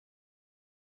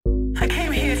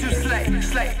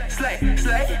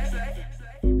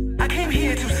I came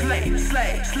here to slay.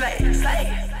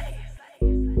 We cutting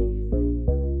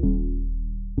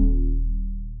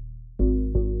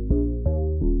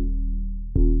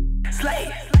up, yeah, we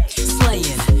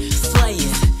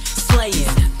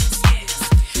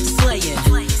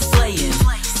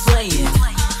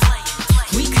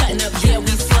slaying. We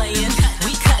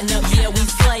cutting up, yeah, we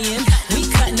slaying. We cutting up,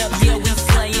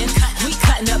 yeah, we slaying.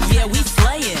 We cutting up, yeah,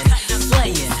 we slaying. We cutting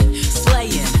up, yeah, we slaying.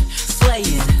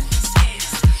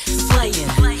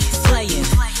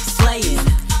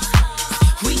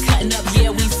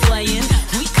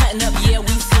 We cutting up, yeah,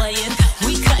 we slaying.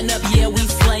 We cutting up, yeah, we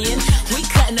slaying. We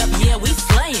cutting up, yeah, we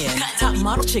slaying. Top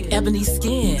model chick, ebony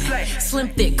skin, slim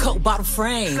thick, coat bottle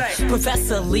frame.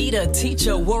 Professor, leader,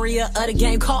 teacher, warrior of the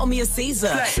game. Call me a Caesar.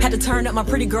 Had to turn up my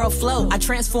pretty girl flow. I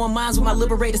transform minds with my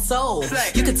liberated soul.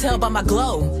 You can tell by my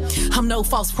glow, I'm no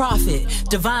false prophet.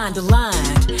 Divine,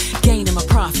 aligned, gaining my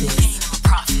profits.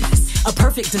 A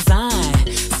perfect design,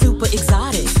 super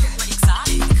exotic.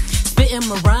 Spitting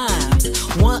my rhymes,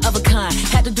 one of a kind.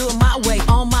 Had to do it my way,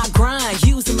 on my grind.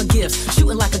 Using my gifts,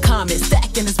 shooting like a comet.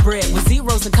 Stacking this bread with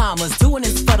zeros and commas. Doing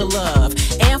this for the love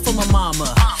and for my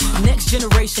mama. Next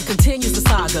generation continues the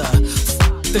saga.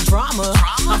 The drama,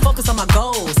 I'm focused on my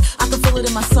goals. I can feel it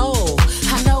in my soul.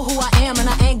 I know who I am and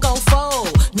I ain't gon' fold.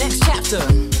 Next chapter,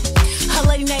 a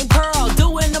lady named Pearl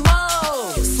doing the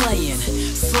most. Slaying.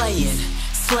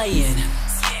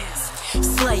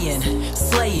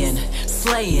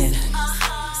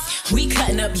 We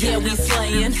cutting up, yeah, we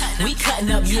slaying. We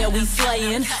cutting up, yeah, we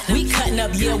slaying. We cutting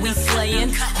up, yeah, we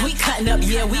slaying. We cutting up,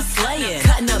 yeah, we slaying.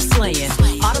 Cutting up, slaying.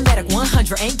 Automatic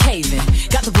 100 ain't caving.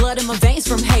 Got the blood in my veins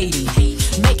from Haiti.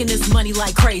 Making this money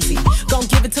like crazy. Gon'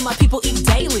 give it to my people, eat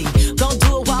daily. Gon'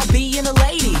 do it while being a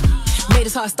lady. Made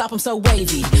his heart stop, I'm so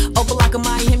wavy. Open like a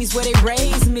Miami's where they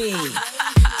raised me.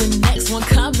 The next one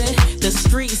coming, the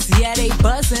streets, yeah, they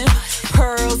buzzing.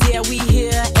 Pearls, yeah, we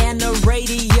here, and the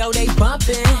radio, they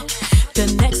bumping. The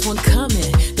next one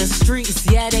coming, the streets,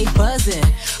 yeah, they buzzing.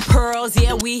 Pearls,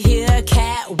 yeah, we here,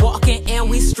 cat walking, and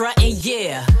we strutting,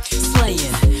 yeah.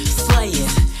 Slaying.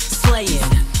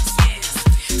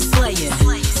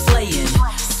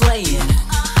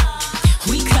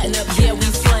 We cutting up, yeah, we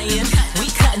slaying. We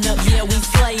cutting up, yeah, we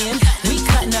slaying. We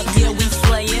cutting up, yeah, we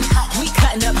slaying. We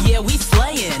cutting up, yeah, we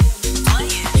slaying.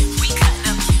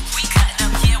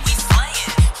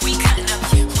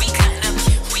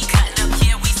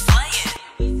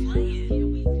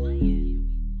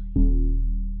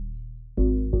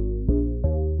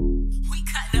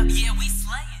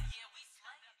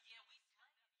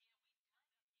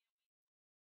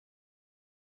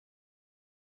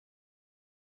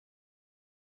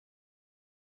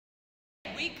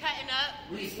 We cutting up,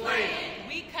 we slaying.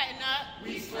 We cutting up,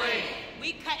 we slaying.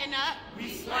 We cutting up,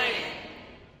 we slaying.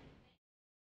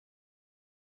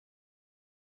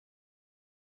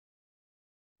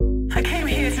 I came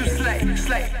here to slay.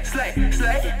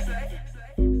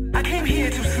 I came here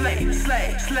to slay.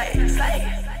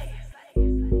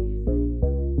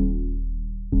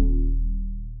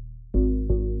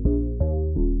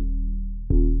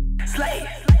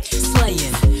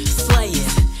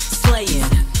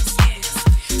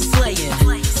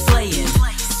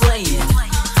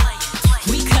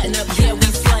 We cutting up, yeah, we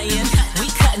slaying. We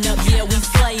cutting up, yeah, we slaying. We cutting up, yeah, we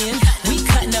slaying. We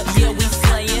cutting up, yeah,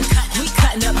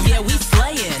 we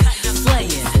slaying.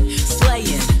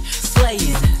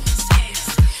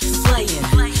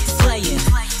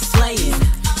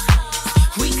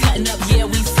 We cutting up, yeah,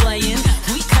 we slaying.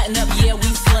 We cutting up, yeah,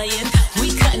 we slaying.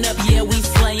 We cutting up, yeah, we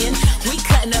slaying. We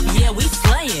cutting up, yeah, we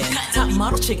slaying. Top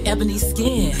model chick, ebony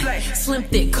skin, slim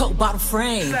thick, coat bottle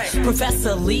frame.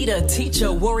 Professor, leader,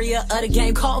 teacher, warrior of the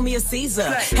game. Call me a Caesar.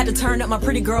 Had to turn up my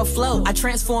pretty girl flow. I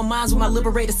transform minds with my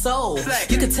liberated soul.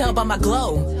 You can tell by my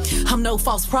glow, I'm no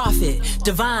false prophet.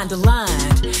 Divine,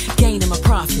 aligned, gaining my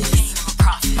profits.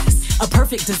 A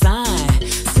perfect design,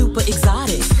 super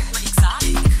exotic.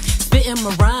 Spitting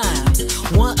my rhymes,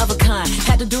 one of a kind.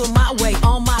 Had to do it my way,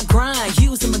 on my grind.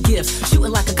 Using my gifts,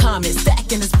 shooting like a comet.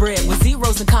 Stacking this bread with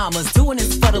zeros and commas. Doing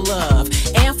this for the love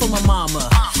and for my mama.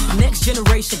 Next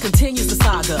generation continues the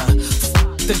saga.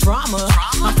 The drama,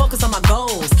 I'm focused on my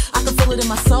goals. I can feel it in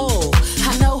my soul.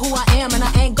 I know who I am and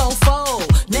I ain't gon' fold.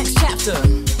 Next chapter,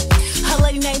 a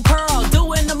lady named Pearl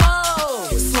doing the most.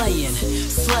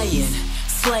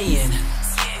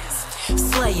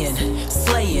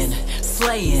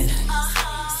 Slaying.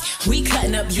 We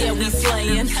cutting up, yeah, we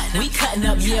slayin'. We cutting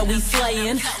up, yeah, we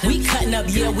slayin'. We cutting up,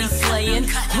 yeah, we slayin'.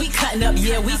 We cutting up,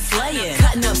 yeah, we slayin'.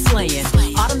 Cutting up, slayin'.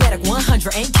 Automatic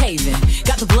 100 ain't caving.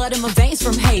 Got the blood in my veins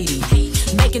from Haiti.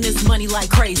 Making this money like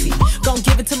crazy. Gon'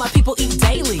 give it to my people, eat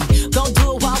daily. Gon'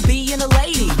 do it while being a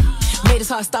lady. Made us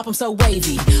hard stop, I'm so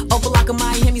wavy. Opa-laka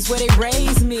Miami's where they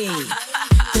raised me.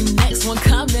 The next one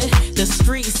coming, the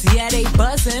streets, yeah, they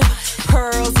buzzing.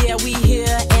 Pearls, yeah, we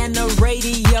here, and the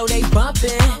radio, they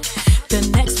bumping. The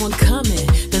next one coming,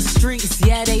 the streets,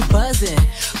 yeah, they buzzing.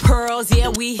 Pearls, yeah,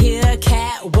 we here,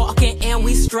 cat walking, and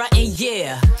we strutting,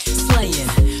 yeah. Slayin',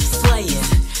 slayin',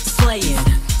 slayin',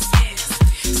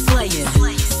 slayin',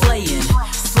 slayin',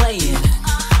 slayin'.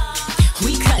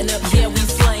 We cutting up, yeah, we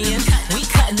slayin'. We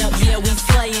cutting up, yeah, we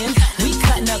slayin'. We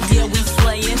cutting up, yeah, we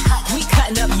slayin'. We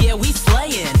cutting up, yeah, we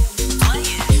slayin'.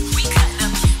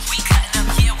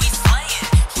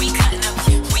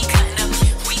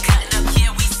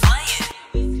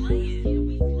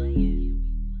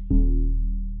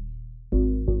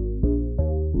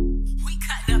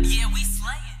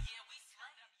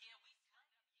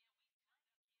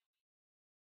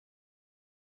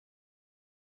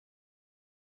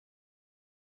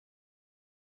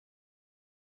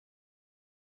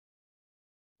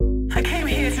 I came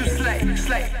here to slay,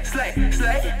 slay, slay,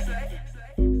 slay.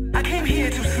 I came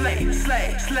here to slay,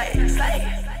 slay, slay,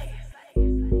 slay.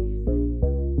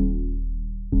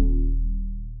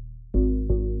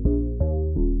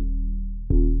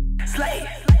 Slay.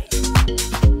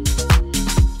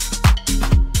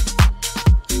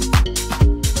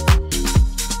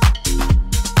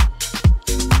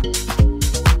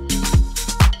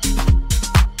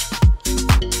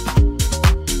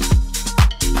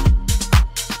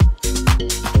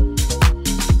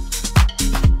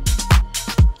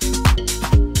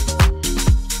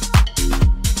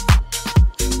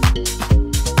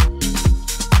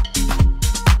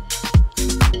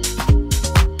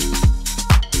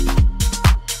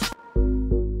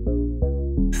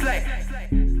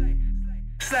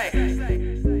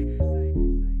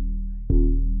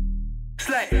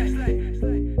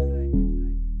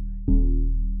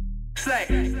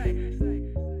 Slay.